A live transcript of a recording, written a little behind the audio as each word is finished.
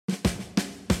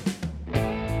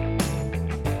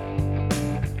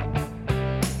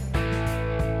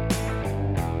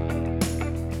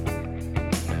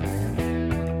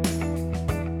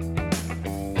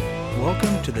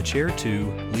to the Chair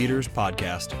 2 Leaders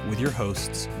Podcast with your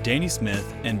hosts, Danny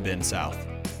Smith and Ben South.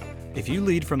 If you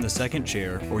lead from the second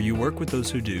chair or you work with those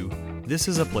who do, this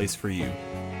is a place for you.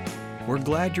 We're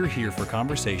glad you're here for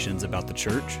conversations about the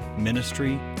church,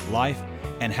 ministry, life,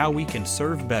 and how we can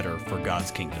serve better for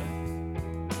God's kingdom.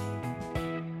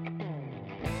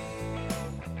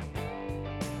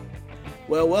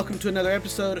 Well, welcome to another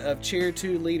episode of Chair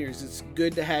 2 Leaders. It's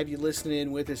good to have you listening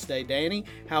in with us today. Danny,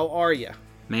 how are you?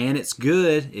 Man, it's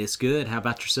good. It's good. How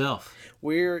about yourself?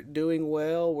 We're doing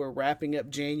well. We're wrapping up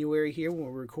January here when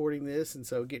we're recording this, and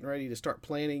so getting ready to start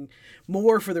planning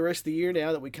more for the rest of the year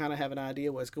now that we kind of have an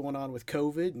idea what's going on with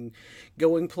COVID and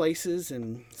going places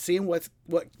and seeing what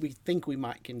we think we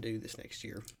might can do this next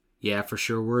year. Yeah, for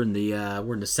sure. We're in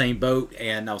the same boat,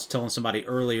 and I was telling somebody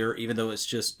earlier, even though it's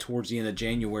just towards the end of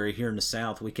January here in the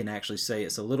South, we can actually say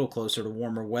it's a little closer to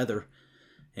warmer weather.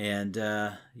 And,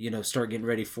 start getting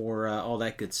ready for all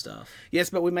that good stuff. Yes,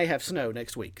 but we may have snow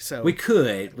next week. So we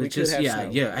could. We could have snow.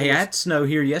 Yeah. Hey, I had snow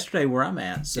here yesterday where I'm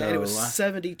at. So and it was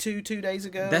 72 2 days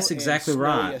ago. That's exactly and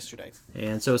right. Yesterday.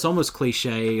 And so it's almost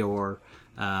cliche or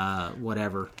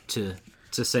whatever to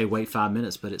say wait 5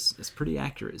 minutes, but it's pretty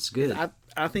accurate. It's good.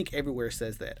 I think everywhere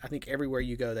says that. I think everywhere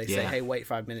you go, they say, hey, wait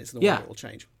 5 minutes and the weather will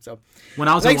change. So when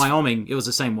I was in Wyoming, it was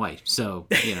the same way. So,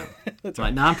 That's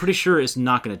right. Now I'm pretty sure it's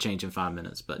not going to change in 5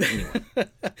 minutes, but anyway.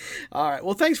 All right.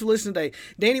 Well, thanks for listening today.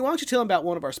 Danny, why don't you tell them about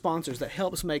one of our sponsors that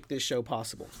helps make this show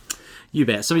possible? You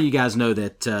bet. Some of you guys know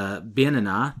that Ben and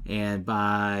I, and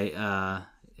by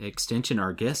extension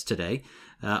our guest today,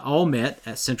 all met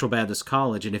at Central Baptist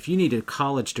College. And if you need a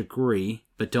college degree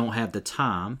but don't have the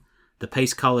time, the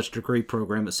PACE College Degree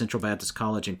Program at Central Baptist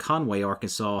College in Conway,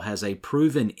 Arkansas has a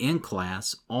proven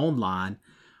in-class, online,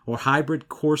 or hybrid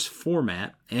course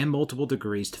format and multiple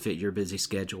degrees to fit your busy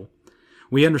schedule.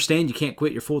 We understand you can't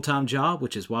quit your full-time job,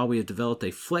 which is why we have developed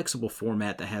a flexible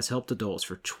format that has helped adults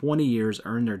for 20 years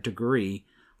earn their degree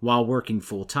while working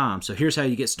full-time. So here's how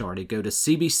you get started. Go to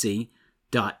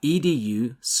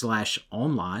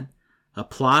cbc.edu/online,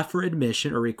 apply for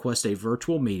admission or request a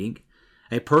virtual meeting.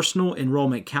 A personal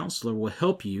enrollment counselor will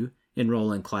help you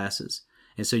enroll in classes.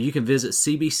 And so you can visit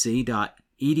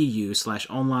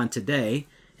cbc.edu/online today,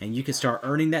 and you can start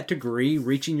earning that degree,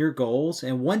 reaching your goals,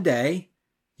 and one day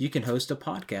you can host a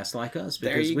podcast like us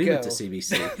because we went to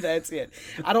CBC. That's it.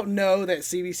 I don't know that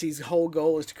CBC's whole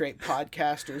goal is to create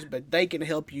podcasters, but they can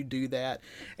help you do that.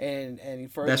 And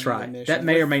further that's right. That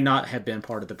may or may not have been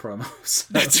part of the promo. So.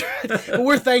 That's right. Well,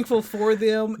 we're thankful for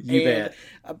them. You bet.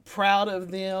 Proud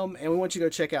of them, and we want you to go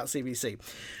check out CBC.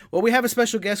 Well, we have a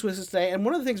special guest with us today, and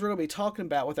one of the things we're going to be talking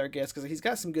about with our guest, because he's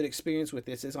got some good experience with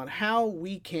this, is on how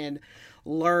we can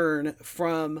learn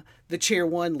from the Chair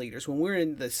 1 leaders. When we're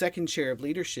in the second chair of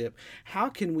leadership,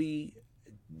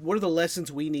 what are the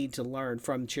lessons we need to learn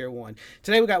from Chair 1?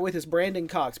 Today we got with us Brandon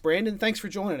Cox. Brandon, thanks for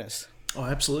joining us. Oh,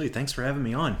 absolutely. Thanks for having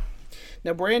me on.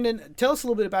 Now, Brandon, tell us a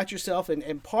little bit about yourself,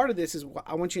 and part of this is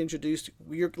I want you to introduce a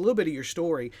little bit of your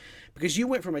story, because you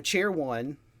went from a Chair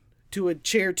 1 to a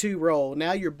Chair 2 role.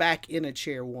 Now you're back in a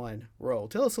Chair 1 role.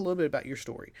 Tell us a little bit about your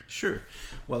story. Sure.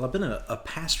 Well, I've been a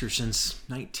pastor since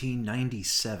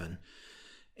 1997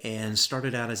 and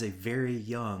started out as a very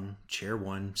young Chair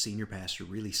 1 senior pastor,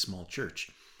 really small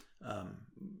church.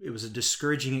 It was a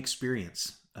discouraging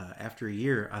experience. After a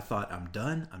year, I thought, I'm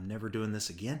done. I'm never doing this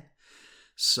again.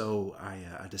 So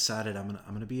I decided I'm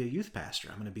gonna be a youth pastor.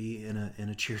 I'm gonna be in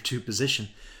a Chair 2 position.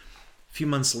 A few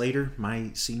months later,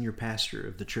 my senior pastor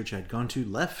of the church I'd gone to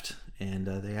left, and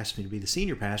they asked me to be the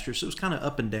senior pastor. So it was kind of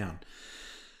up and down.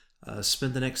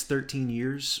 Spent the next 13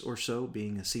 years or so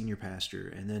being a senior pastor,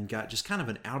 and then got just kind of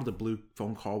an out of the blue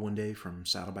phone call one day from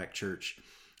Saddleback Church,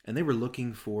 and they were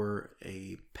looking for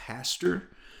a pastor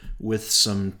with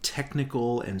some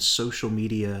technical and social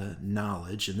media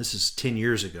knowledge, and this is 10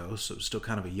 years ago, so it's still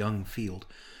kind of a young field.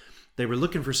 They were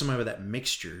looking for somebody with that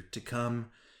mixture to come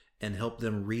and help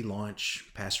them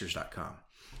relaunch pastors.com.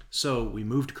 So we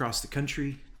moved across the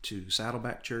country to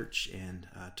Saddleback Church and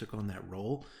took on that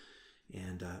role,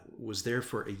 and was there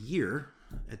for a year,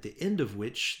 at the end of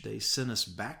which they sent us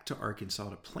back to Arkansas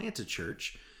to plant a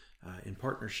church in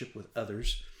partnership with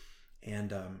others.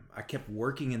 And I kept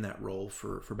working in that role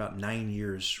for about 9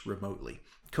 years remotely.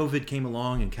 COVID came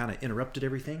along and kind of interrupted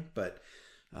everything. But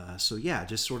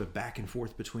just sort of back and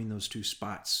forth between those two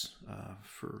spots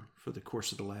for the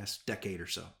course of the last decade or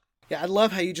so. Yeah, I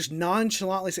love how you just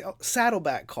nonchalantly say,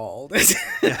 Saddleback called.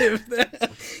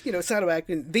 Saddleback,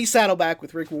 the Saddleback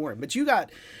with Rick Warren. But you got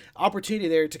opportunity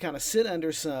there to kind of sit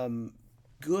under some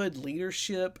good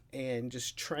leadership and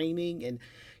just training. And,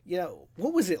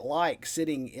 what was it like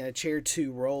sitting in a Chair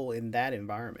 2 role in that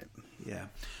environment? Yeah.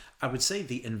 I would say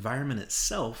the environment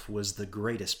itself was the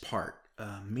greatest part,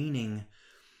 meaning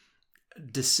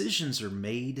decisions are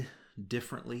made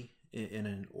differently in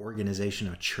an organization,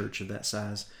 a church of that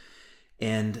size,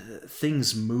 and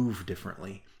things move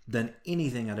differently than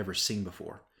anything I'd ever seen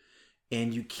before.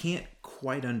 And you can't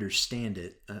quite understand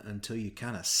it until you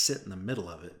kind of sit in the middle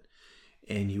of it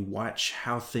and you watch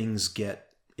how things get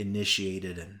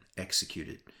initiated and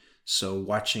executed. So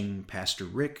watching Pastor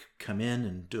Rick come in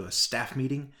and do a staff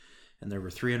meeting, and there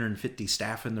were 350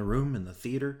 staff in the room in the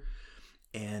theater,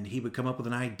 and he would come up with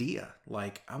an idea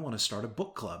like, I want to start a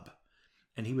book club.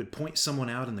 And he would point someone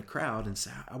out in the crowd and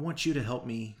say, I want you to help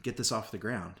me get this off the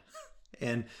ground.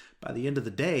 And by the end of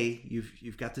the day,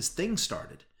 you've got this thing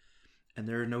started. And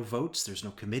there are no votes, there's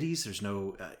no committees, there's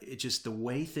no, it's just the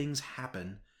way things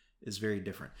happen is very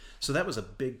different. So that was a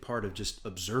big part of just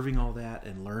observing all that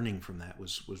and learning from that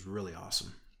was really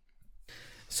awesome.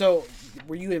 So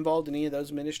were you involved in any of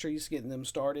those ministries, getting them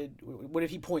started? What did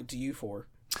he point to you for?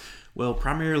 Well,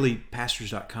 primarily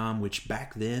pastors.com, which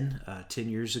back then, 10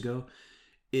 years ago,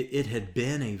 it had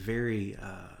been a very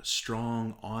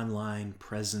strong online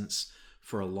presence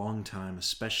for a long time,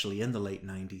 especially in the late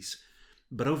 90s.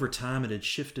 But over time, it had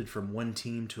shifted from one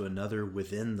team to another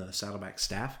within the Saddleback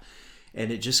staff,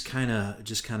 and it just kind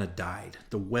of died.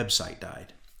 The website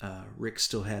died. Rick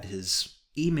still had his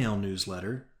email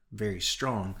newsletter, very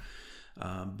strong,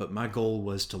 but my goal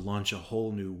was to launch a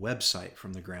whole new website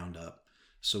from the ground up.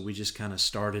 So we just kind of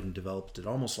started and developed it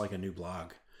almost like a new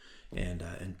blog, and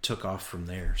took off from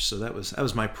there. So that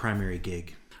was my primary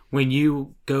gig. When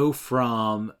you go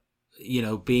from,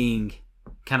 being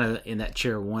kind of in that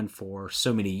chair one for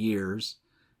so many years,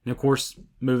 and of course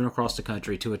moving across the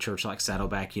country to a church like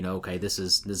Saddleback, okay, this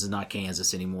is not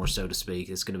Kansas anymore, so to speak.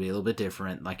 It's going to be a little bit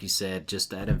different, like you said, just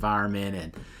that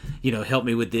environment, and help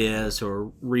me with this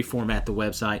or reformat the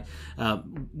website.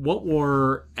 What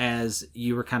were, as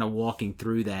you were kind of walking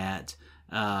through that,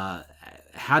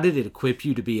 how did it equip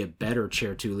you to be a better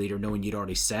chair 2 leader, knowing you'd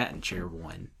already sat in chair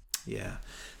 1? Yeah,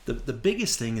 the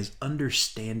biggest thing is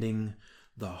understanding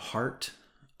the heart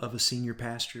of a senior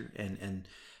pastor and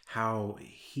how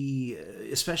he,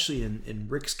 especially in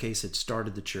Rick's case, had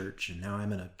started the church, and now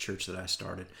I'm in a church that I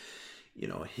started.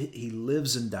 He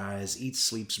lives and dies, eats,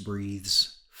 sleeps,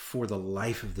 breathes for the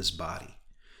life of this body.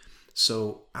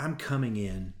 So I'm coming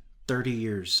in 30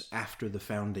 years after the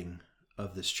founding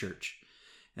of this church,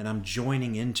 and I'm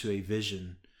joining into a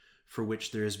vision for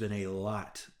which there has been a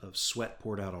lot of sweat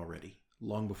poured out already,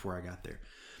 long before I got there.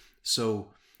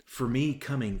 So for me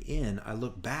coming in, I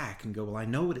look back and go, well, I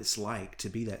know what it's like to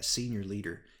be that senior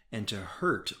leader and to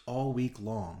hurt all week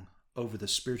long over the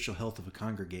spiritual health of a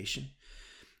congregation.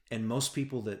 And most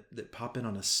people that pop in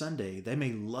on a Sunday, they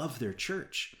may love their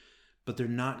church, but they're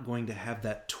not going to have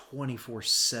that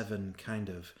 24/7 kind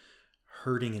of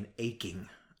hurting and aching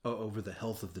over the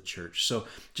health of the church. So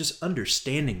just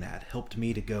understanding that helped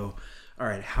me to go, all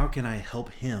right, how can I help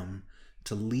him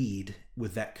to lead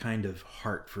with that kind of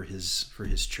heart for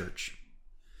his church?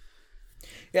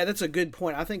 Yeah, that's a good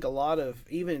point. I think a lot of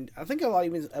even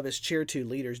of his chair 2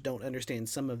 leaders don't understand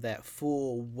some of that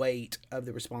full weight of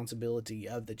the responsibility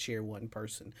of the chair 1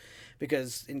 person,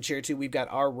 because in chair 2 we've got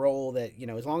our role that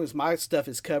as long as my stuff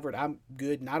is covered, I'm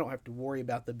good and I don't have to worry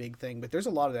about the big thing. But there's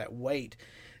a lot of that weight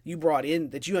you brought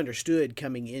in that you understood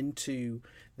coming into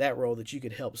that role that you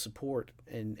could help support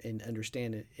and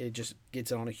understand it. It just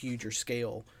gets on a huger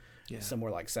scale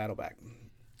somewhere like Saddleback.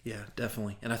 Yeah,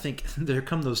 definitely. And I think there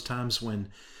come those times when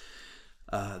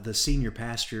the senior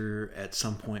pastor at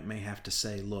some point may have to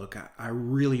say, look, I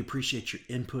really appreciate your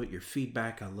input, your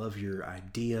feedback. I love your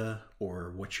idea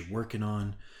or what you're working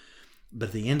on. But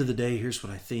at the end of the day, here's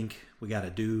what I think we got to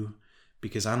do,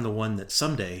 because I'm the one that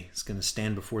someday is going to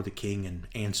stand before the king and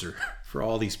answer for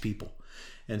all these people.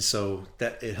 And so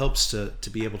that it helps to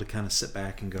be able to kind of sit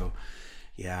back and go,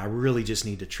 yeah, I really just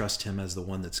need to trust him as the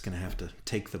one that's going to have to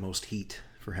take the most heat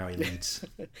for how he leads.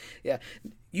 Yeah.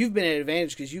 You've been at an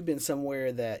advantage because you've been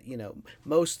somewhere that,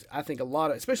 most, I think a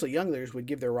lot of, especially young leaders, would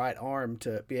give their right arm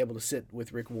to be able to sit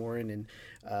with Rick Warren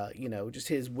and, just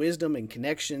his wisdom and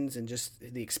connections and just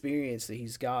the experience that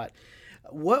he's got.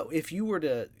 What, if you were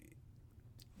to,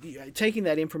 taking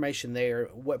that information there,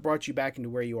 what brought you back into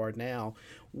where you are now,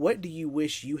 what do you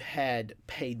wish you had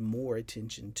paid more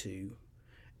attention to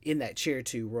in that chair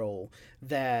 2 role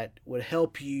that would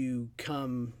help you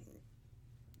come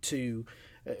to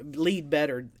lead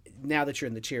better now that you're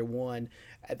in the chair 1,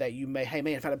 that you may, hey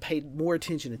man, if I'd have paid more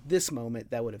attention at this moment,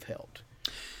 that would have helped?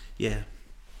 Yeah.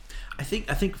 I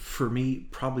think for me,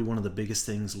 probably one of the biggest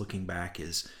things looking back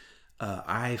is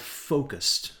I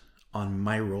focused on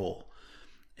my role.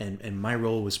 And my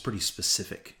role was pretty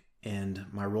specific. and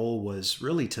my role was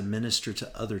really to minister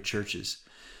to other churches.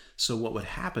 So what would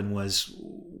happen was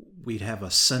we'd have a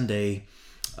Sunday,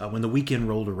 when the weekend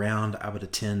rolled around, I would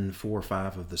attend 4 or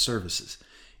 5 of the services.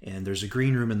 And there's a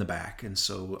green room in the back, and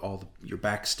so you're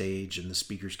backstage and the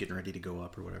speaker's getting ready to go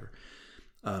up or whatever.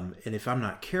 And if I'm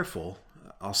not careful,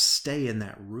 I'll stay in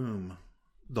that room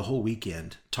the whole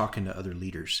weekend talking to other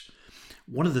leaders.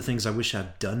 One of the things I wish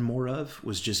I'd done more of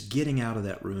was just getting out of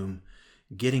that room,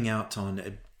 getting out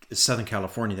on Southern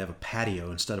California. They have a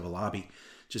patio instead of a lobby.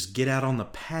 Just get out on the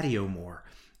patio more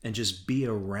and just be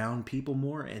around people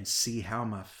more and see how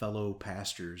my fellow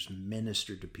pastors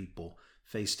minister to people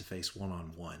face-to-face,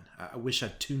 one-on-one. I wish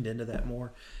I'd tuned into that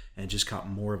more and just caught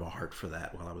more of a heart for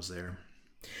that while I was there.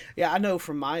 Yeah, I know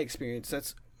from my experience,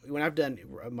 that's when I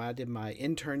did my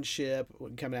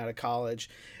internship coming out of college,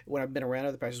 when I've been around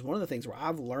other pastors, one of the things where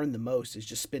I've learned the most is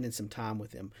just spending some time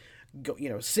with them.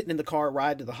 Sitting in the car,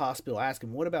 ride to the hospital,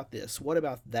 asking, what about this? What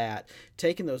about that?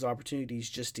 Taking those opportunities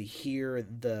just to hear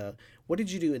what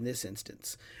did you do in this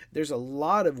instance? There's a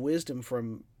lot of wisdom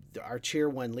from our Chair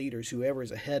 1 leaders, whoever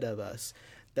is ahead of us,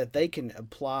 that they can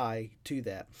apply to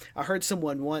that. I heard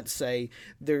someone once say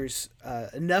there's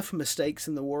enough mistakes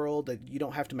in the world that you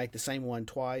don't have to make the same one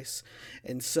twice.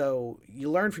 And so you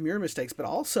learn from your mistakes, but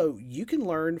also you can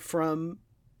learn from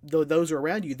those who are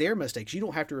around you, their mistakes. You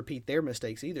don't have to repeat their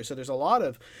mistakes either. So there's a lot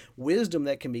of wisdom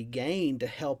that can be gained to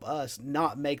help us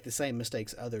not make the same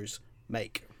mistakes others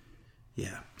make.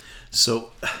 Yeah.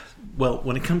 So, well,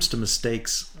 when it comes to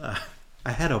mistakes,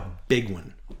 I had a big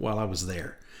one while I was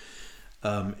there.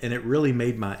 And it really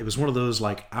it was one of those,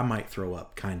 like, I might throw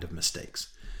up kind of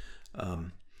mistakes. I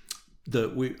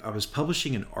was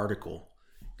publishing an article,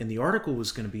 and the article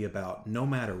was going to be about no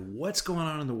matter what's going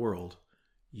on in the world,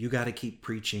 you got to keep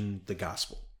preaching the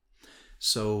gospel.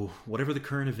 So whatever the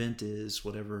current event is,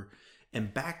 whatever.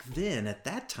 And back then, at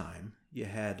that time, you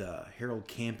had Harold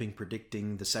Camping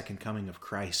predicting the second coming of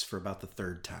Christ for about the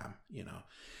 3rd time,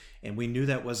 and we knew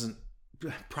that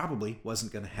probably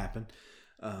wasn't going to happen.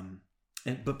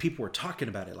 But people were talking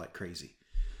about it like crazy.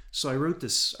 So I wrote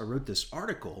this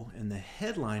article, and the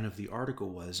headline of the article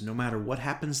was, no matter what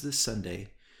happens this Sunday,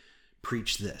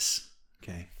 preach this.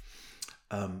 Okay.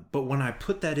 But when I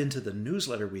put that into the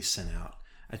newsletter we sent out,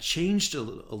 I changed a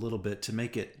little bit to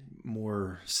make it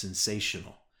more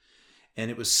sensational. And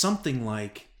it was something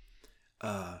like,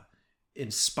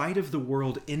 in spite of the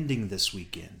world ending this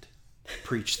weekend,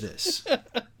 preach this.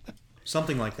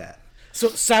 Something like that. So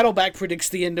Saddleback predicts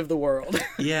the end of the world.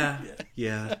 Yeah,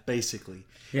 basically.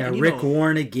 Yeah, and, Rick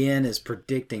Warren again is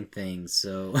predicting things.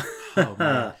 So, oh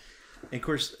man! And of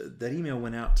course, that email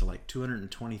went out to like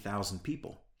 220,000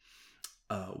 people.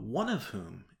 One of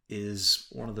whom is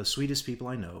one of the sweetest people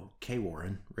I know, Kay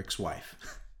Warren, Rick's wife.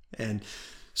 And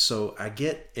so I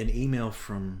get an email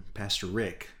from Pastor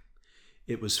Rick.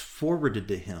 It was forwarded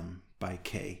to him by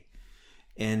Kay.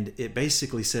 And it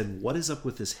basically said, what is up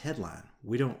with this headline?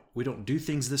 We don't do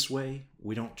things this way.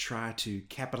 We don't try to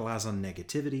capitalize on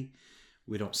negativity.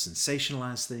 We don't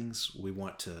sensationalize things. We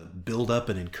want to build up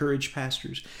and encourage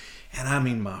pastors. And I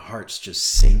mean, my heart's just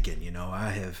sinking.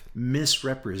 I have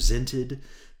misrepresented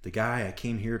the guy I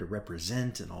came here to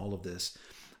represent and all of this.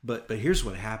 But here's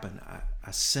what happened.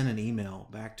 I sent an email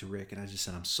back to Rick, and I just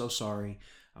said, I'm so sorry.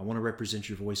 I want to represent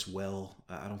your voice well.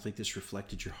 I don't think this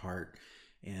reflected your heart.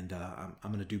 And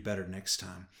I'm going to do better next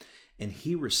time. And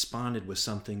he responded with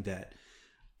something that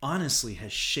honestly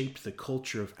has shaped the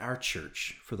culture of our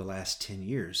church for the last 10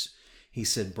 years. He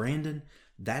said, Brandon,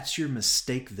 that's your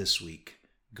mistake this week.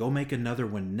 Go make another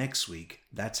one next week.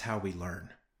 That's how we learn.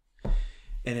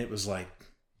 And it was like,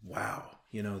 wow,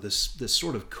 this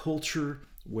sort of culture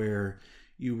where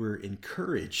you were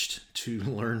encouraged to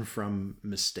learn from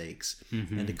mistakes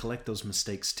and to collect those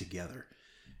mistakes together.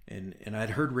 And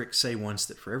I'd heard Rick say once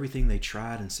that for everything they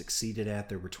tried and succeeded at,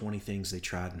 there were 20 things they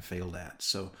tried and failed at.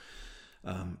 So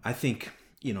I think,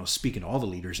 speaking to all the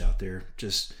leaders out there,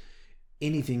 just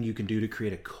anything you can do to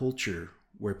create a culture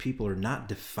where people are not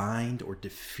defined or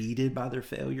defeated by their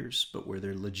failures, but where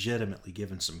they're legitimately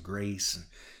given some grace and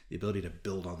the ability to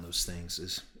build on those things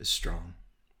is strong.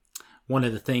 One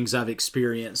of the things I've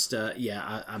experienced,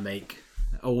 I make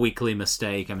a weekly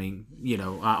mistake. I mean,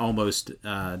 I almost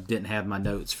didn't have my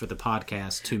notes for the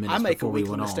podcast 2 minutes before we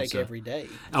went on. I make a weekly mistake every day.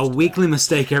 A weekly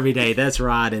mistake every day. That's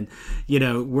right. And,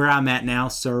 where I'm at now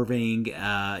serving,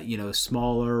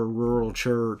 smaller rural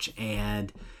church.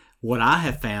 And what I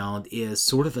have found is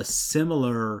sort of a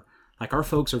similar, like our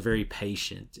folks are very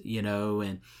patient,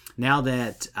 and now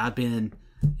that I've been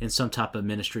in some type of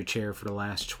ministry chair for the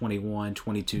last 21,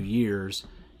 22 years,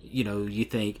 you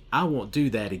think, I won't do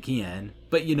that again,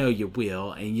 but you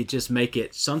will, and you just make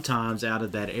it sometimes out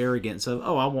of that arrogance of,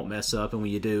 oh, I won't mess up, and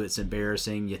when you do, it's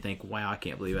embarrassing. You think, wow, I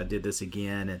can't believe I did this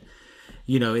again, and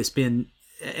it's been,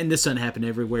 and this doesn't happen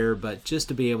everywhere, but just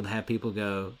to be able to have people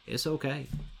go, it's okay,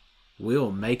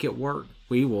 we'll make it work,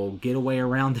 we will get a way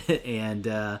around it, and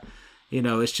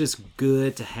it's just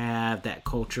good to have that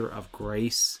culture of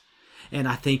grace. And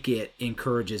I think it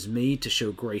encourages me to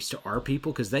show grace to our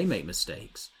people because they make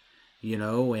mistakes,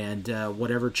 and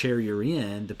whatever chair you're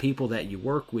in, the people that you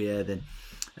work with,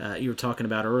 and you were talking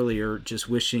about earlier, just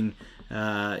wishing,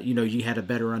 you had a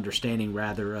better understanding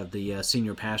rather of the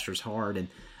senior pastor's heart. And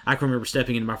I can remember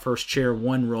stepping into my first chair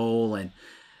one role, and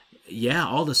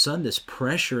all of a sudden this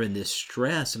pressure and this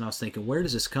stress, and I was thinking, where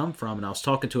does this come from? And I was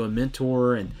talking to a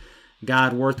mentor and guy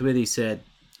I'd worked with. He said,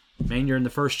 man, you're in the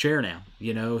first chair now.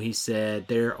 He said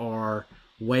there are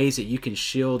ways that you can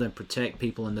shield and protect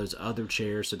people in those other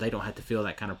chairs so they don't have to feel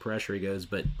that kind of pressure. He goes,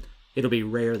 but it'll be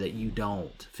rare that you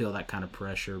don't feel that kind of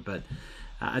pressure. But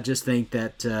I just think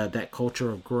that that culture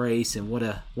of grace, and what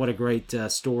a great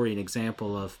story and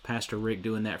example of Pastor Rick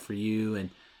doing that for you.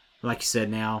 And like you said,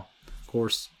 now, of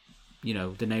course,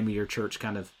 the name of your church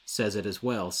kind of says it as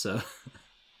well. So.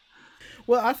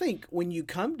 Well, I think when you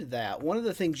come to that, one of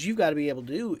the things you've got to be able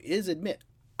to do is admit,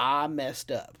 I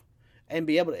messed up. And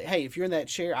be able to, hey, if you're in that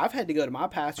chair, I've had to go to my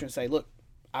pastor and say, look,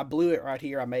 I blew it right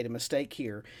here. I made a mistake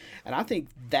here. And I think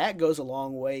that goes a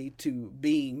long way to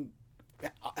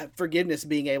forgiveness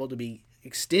being able to be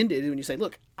extended when you say,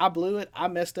 look, I blew it. I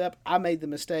messed up. I made the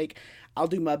mistake. I'll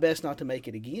do my best not to make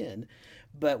it again.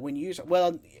 But when you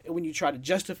try to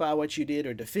justify what you did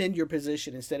or defend your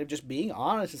position instead of just being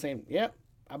honest and saying, yep,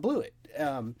 I blew it.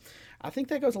 I think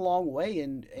that goes a long way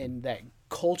in that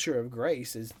culture of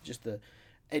grace, is just the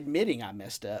admitting I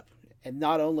messed up, and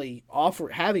not only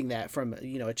having that from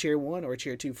a chair 1 or a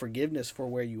chair 2 forgiveness for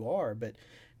where you are, but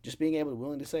just being able to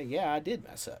willing to say, yeah, I did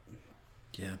mess up.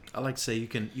 Yeah, I like to say you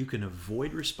can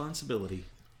avoid responsibility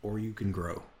or you can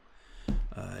grow.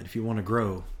 And if you want to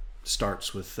grow,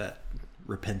 starts with that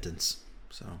repentance.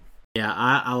 So yeah,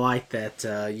 I like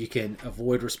that you can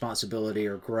avoid responsibility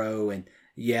or grow. And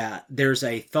yeah, there's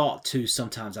a thought too.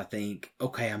 Sometimes I think,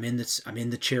 okay, I'm in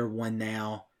the chair 1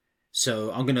 now,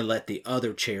 so I'm going to let the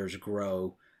other chairs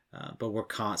grow. But we're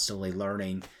constantly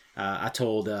learning. I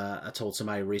told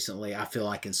somebody recently, I feel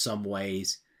like in some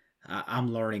ways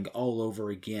I'm learning all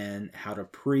over again how to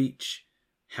preach,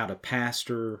 how to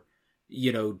pastor,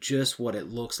 just what it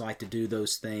looks like to do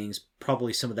those things.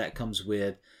 Probably some of that comes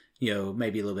with,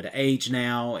 maybe a little bit of age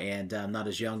now, and I'm not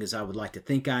as young as I would like to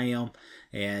think I am.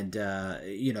 And,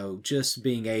 just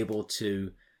being able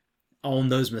to own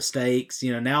those mistakes,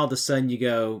 now all of a sudden you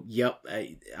go, yep,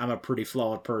 I'm a pretty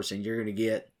flawed person. You're going to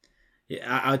get,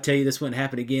 I'll tell you this wouldn't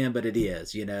happen again, but it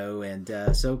is,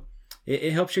 and so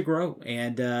it helps you grow.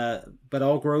 And but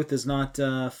all growth is not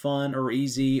fun or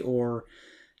easy or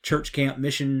church camp,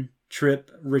 mission trip,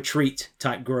 retreat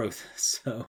type growth.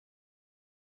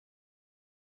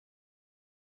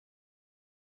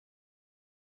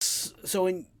 So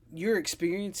in your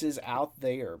experiences out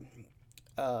there,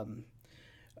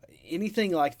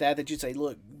 anything like that you'd say,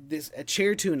 look, a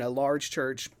chair 2 in a large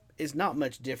church is not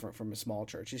much different from a small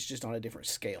church. It's just on a different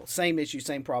scale. Same issues,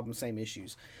 same problems, same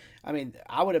issues. I mean,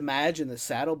 I would imagine that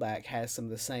Saddleback has some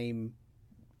of the same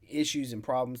issues and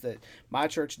problems that my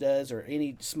church does, or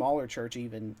any smaller church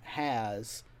even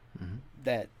has,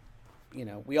 that,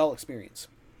 we all experience.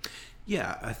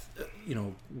 Yeah,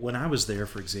 when I was there,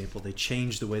 for example, they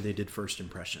changed the way they did first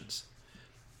impressions.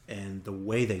 And the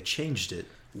way they changed it...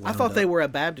 I thought they were a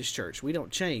Baptist church. We don't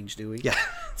change, do we? Yeah,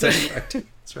 that's right.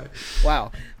 That's right.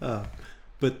 Wow.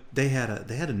 But they had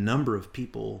a number of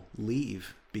people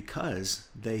leave because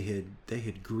they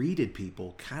had greeted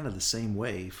people kind of the same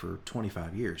way for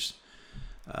 25 years.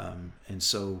 And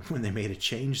so when they made a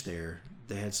change there,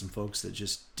 they had some folks that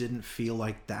just didn't feel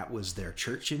like that was their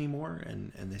church anymore,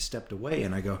 and they stepped away.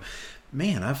 And I go,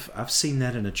 man, I've seen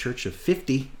that in a church of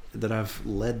 50 that I've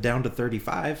led down to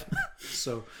 35.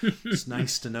 So it's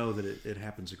nice to know that it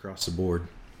happens across the board.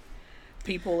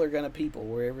 People are going to people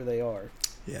wherever they are.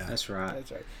 Yeah, that's right.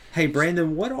 That's right. Hey,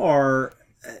 Brandon, what are,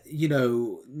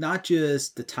 not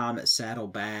just the time at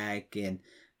Saddleback, and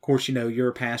of course, you're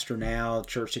a pastor now,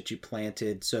 church that you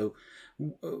planted. So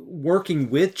working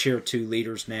with Chair 2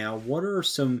 leaders now, what are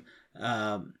some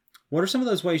of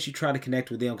those ways you try to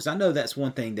connect with them? Because I know that's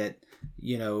one thing that,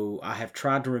 I have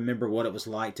tried to remember what it was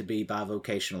like to be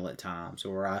bivocational at times,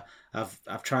 or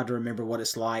I've tried to remember what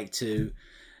it's like to,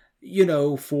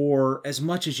 for as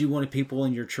much as you wanted people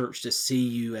in your church to see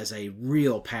you as a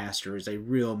real pastor, as a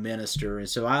real minister. And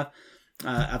so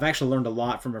I've actually learned a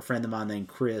lot from a friend of mine named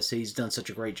Chris. He's done such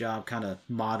a great job kind of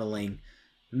modeling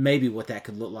maybe what that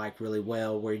could look like really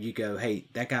well, where you go, hey,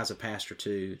 that guy's a pastor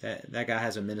too. That guy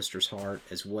has a minister's heart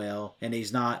as well. And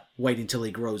he's not waiting till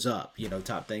he grows up,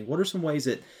 type thing. What are some ways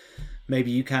that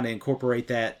maybe you kind of incorporate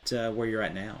that where you're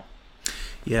at now?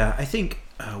 Yeah, I think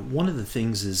one of the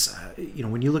things is,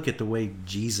 when you look at the way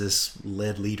Jesus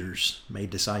led leaders,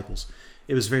 made disciples,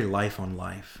 it was very life on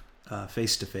life,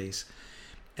 face to face.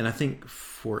 And I think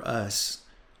for us,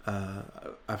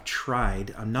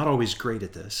 I'm not always great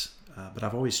at this, but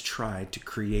I've always tried to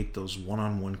create those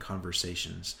one-on-one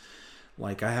conversations.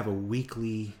 Like I have a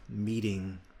weekly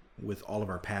meeting with all of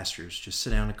our pastors, just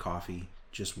sit down to coffee,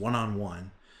 just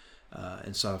one-on-one.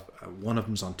 And so one of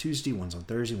them's on Tuesday, one's on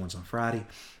Thursday, one's on Friday,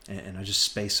 and I just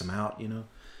space them out,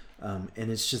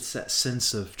 and it's just that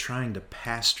sense of trying to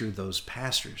pastor those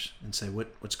pastors and say,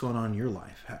 what's going on in your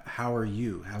life? How are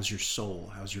you? How's your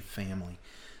soul? How's your family?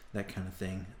 That kind of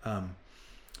thing.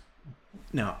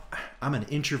 Now, I'm an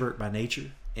introvert by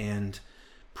nature and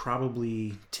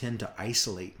probably tend to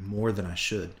isolate more than I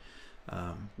should,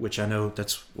 which I know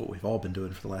that's what we've all been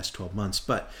doing for the last 12 months.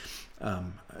 But,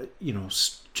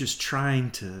 just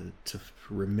trying to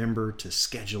remember to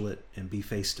schedule it and be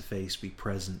face-to-face, be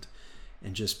present,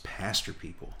 and just pastor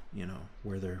people,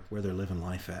 where they're living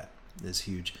life at is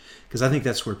huge. Because I think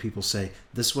that's where people say,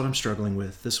 this is what I'm struggling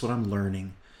with, this is what I'm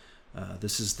learning,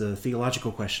 this is the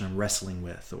theological question I'm wrestling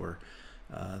with, or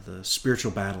the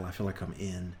spiritual battle I feel like I'm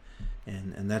in.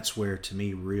 And that's where, to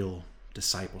me, real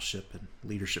discipleship and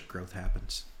leadership growth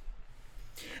happens.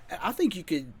 I think you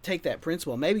could take that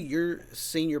principle. Maybe your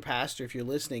senior pastor, if you're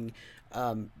listening,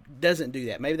 doesn't do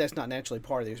that. Maybe that's not naturally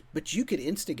part of this, but you could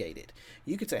instigate it.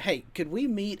 You could say, hey, could we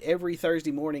meet every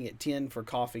Thursday morning at 10 for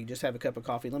coffee? Just have a cup of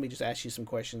coffee. Let me just ask you some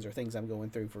questions or things I'm going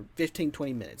through for 15,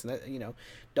 20 minutes. And that,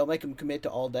 don't make them commit to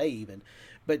all day even.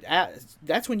 But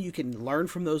that's when you can learn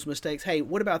from those mistakes. Hey,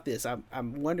 what about this? I'm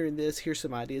wondering this. Here's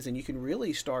some ideas. And you can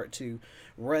really start to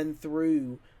run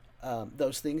through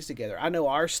those things together. I know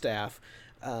our staff,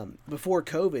 before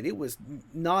COVID, it was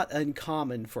not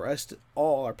uncommon for us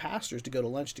all our pastors to go to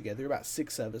lunch together. There were about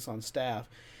 6 of us on staff,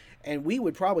 and we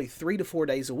would probably 3 to 4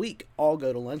 days a week all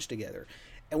go to lunch together.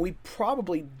 And we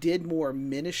probably did more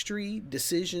ministry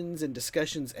decisions and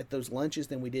discussions at those lunches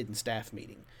than we did in staff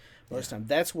meeting most of the time.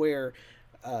 That's where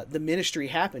the ministry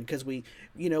happened, because we'd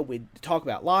talk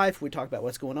about life, we'd talk about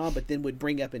what's going on, but then we'd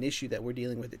bring up an issue that we're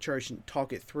dealing with at church and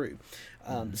talk it through.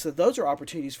 So those are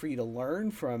opportunities for you to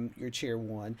learn from your chair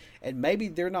one, and maybe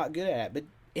they're not good at it, but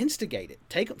instigate it.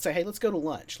 Say, hey, let's go to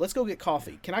lunch. Let's go get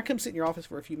coffee. Can I come sit in your office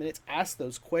for a few minutes? Ask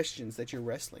those questions that you're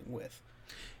wrestling with.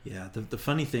 Yeah, the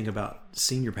funny thing about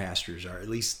senior pastors, or at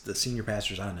least the senior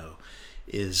pastors I know,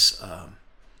 is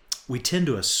we tend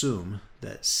to assume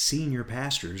that senior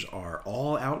pastors are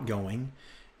all outgoing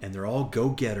and they're all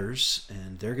go-getters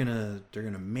and they're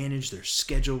gonna manage their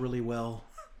schedule really well.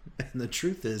 And the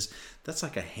truth is, that's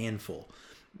like a handful.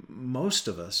 Most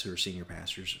of us who are senior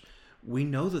pastors, we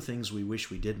know the things we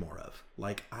wish we did more of.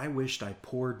 Like, I wished I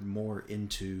poured more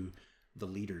into the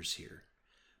leaders here,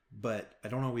 but I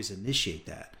don't always initiate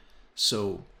that.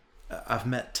 So I've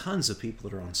met tons of people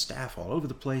that are on staff all over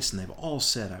the place, and they've all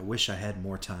said, I wish I had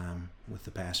more time with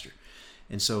the pastor.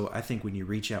 And so I think when you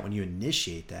reach out, when you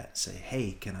initiate that, say,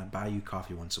 hey, can I buy you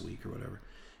coffee once a week or whatever?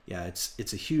 Yeah,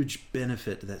 it's a huge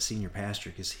benefit to that senior pastor,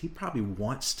 because he probably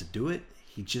wants to do it.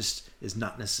 He just is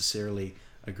not necessarily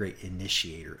a great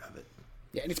initiator of it.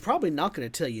 Yeah, and he's probably not going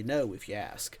to tell you no if you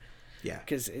ask. Yeah.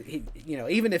 Because he,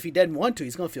 even if he doesn't want to,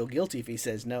 he's going to feel guilty if he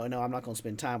says, no, I'm not going to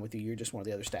spend time with you. You're just one of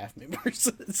the other staff members.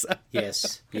 So.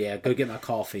 Yes. Yeah. Go get my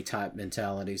coffee type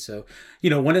mentality. So,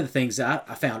 one of the things I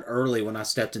found early when I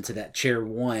stepped into that chair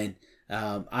one,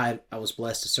 I was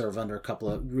blessed to serve under a couple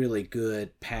of really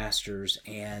good pastors,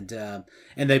 and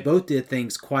they both did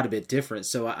things quite a bit different.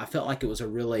 So I felt like it was a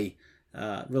really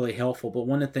helpful. But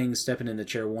one of the things stepping into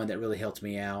chair one that really helped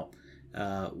me out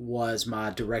was my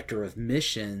director of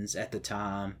missions at the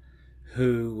time,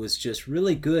 who was just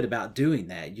really good about doing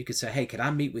that. You could say, hey, can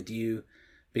I meet with you?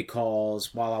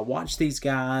 Because while I watch these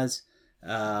guys,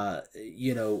 I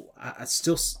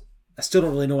still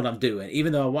don't really know what I'm doing.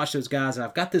 Even though I watch those guys, and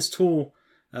I've got this tool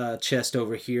chest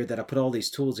over here that I put all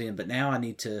these tools in, but now I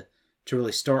need to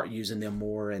really start using them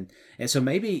more. And so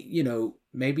maybe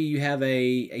you have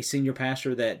a senior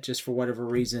pastor that just for whatever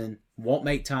reason won't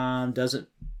make time, doesn't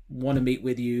want to meet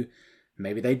with you.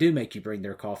 Maybe they do make you bring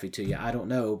their coffee to you. I don't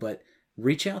know, but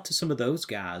reach out to some of those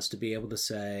guys to be able to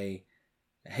say,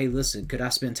 hey, listen, could I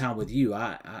spend time with you?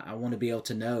 I want to be able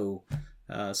to know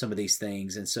some of these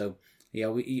things. And so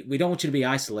we don't want you to be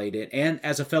isolated. And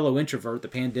as a fellow introvert, the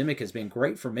pandemic has been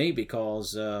great for me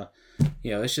because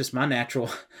it's just my natural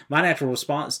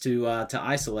response to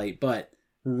isolate, but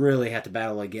really have to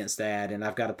battle against that, and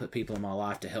I've got to put people in my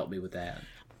life to help me with that.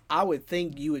 I would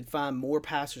think you would find more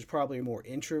pastors probably more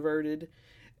introverted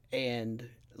and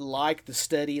like the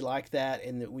study like that,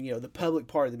 and the public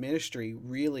part of the ministry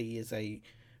really is a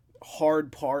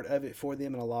hard part of it for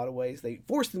them in a lot of ways. They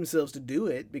force themselves to do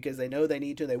it because they know they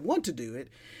need to, they want to do it.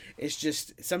 It's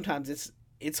just sometimes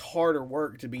it's harder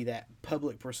work to be that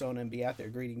public persona and be out there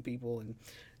greeting people,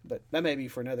 but that may be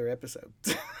for another episode.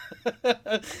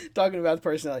 Talking about the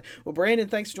personality. Well, Brandon,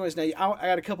 thanks for joining us. Now, I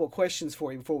got a couple of questions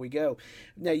for you before we go.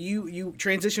 Now, you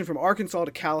transitioned from Arkansas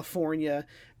to California,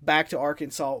 back to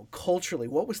Arkansas. Culturally,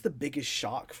 what was the biggest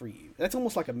shock for you? That's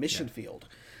almost like a mission field.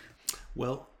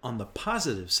 Well, on the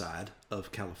positive side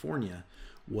of California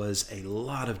was a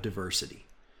lot of diversity.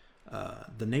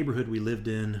 The neighborhood we lived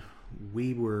in,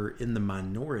 we were in the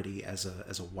minority as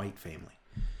a white family.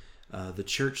 The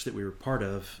church that we were part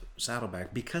of,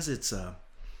 Saddleback, because it's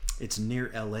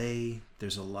near LA,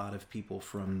 there's a lot of people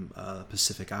from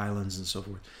Pacific Islands and so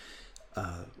forth.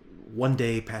 One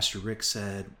day, Pastor Rick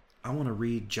said, I want to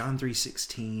read John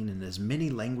 3:16 in as many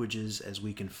languages as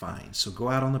we can find. So go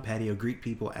out on the patio, greet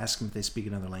people, ask them if they speak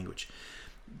another language.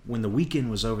 When the weekend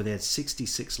was over, they had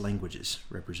 66 languages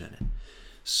represented.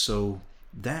 So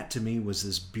that to me was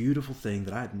this beautiful thing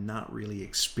that I had not really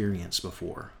experienced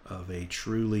before, of a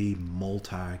truly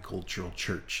multicultural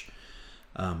church.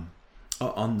 On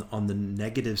the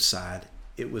negative side,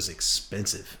 it was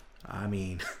expensive. I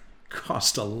mean,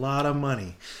 cost a lot of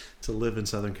money to live in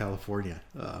Southern California.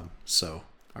 So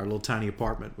our little tiny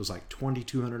apartment was like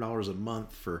 $2,200 a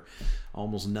month for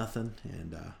almost nothing.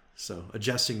 And so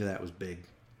adjusting to that was big.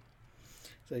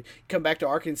 So you come back to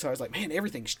Arkansas, it's like, man,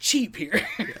 everything's cheap here.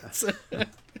 Yeah.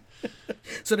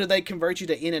 So did they convert you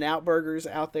to In-N-Out burgers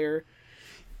out there?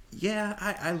 Yeah,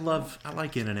 I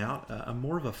like In-N-Out. I'm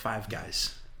more of a Five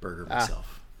Guys burger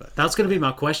myself. But that was going to be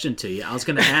my question to you. I was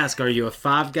going to ask, are you a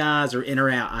Five Guys or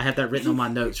In-N-Out? I have that written on my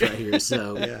notes right here.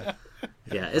 So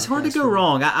yeah, it's hard to go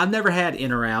wrong. I've never had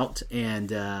In-N-Out,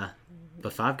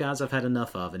 but Five Guys I've had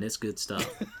enough of, and it's good stuff.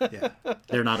 Yeah,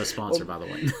 they're not a sponsor, by the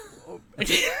way.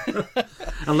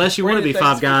 Unless you want to be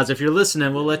Five Guys, if you're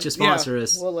listening, we'll let you sponsor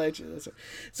us. We'll let you.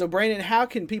 So, Brandon, how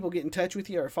can people get in touch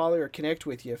with you or follow or connect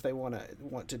with you if they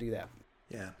want to do that?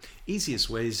 Yeah, easiest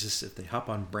way is just if they hop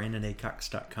on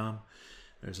BrandonACox.com.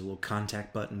 There's a little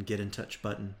contact button, get in touch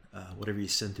button. Whatever you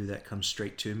send through that comes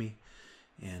straight to me.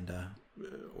 And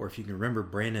or if you can remember,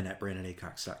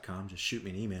 Brandon@BrandonACox.com, just shoot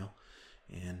me an email,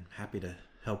 and happy to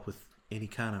help with any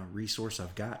kind of resource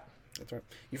I've got. That's right.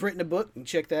 You've written a book, and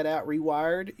check that out.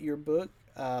 Rewired, your book.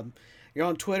 You're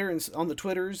on Twitter and on the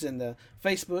Twitters and the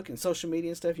Facebook and social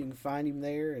media and stuff. You can find him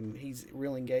there, and he's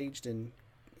real engaged, and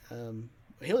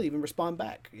he'll even respond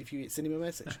back if you send him a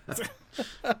message.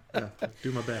 Yeah,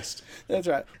 do my best. That's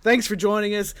right. Thanks for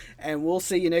joining us, and we'll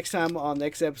see you next time on the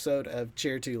next episode of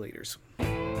Chair 2 Leaders.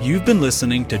 You've been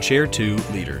listening to Chair 2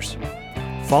 Leaders.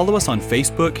 Follow us on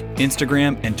Facebook,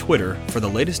 Instagram, and Twitter for the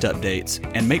latest updates,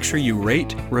 and make sure you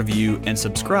rate, review, and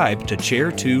subscribe to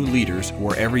Chair 2 Leaders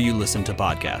wherever you listen to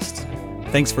podcasts.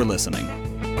 Thanks for listening.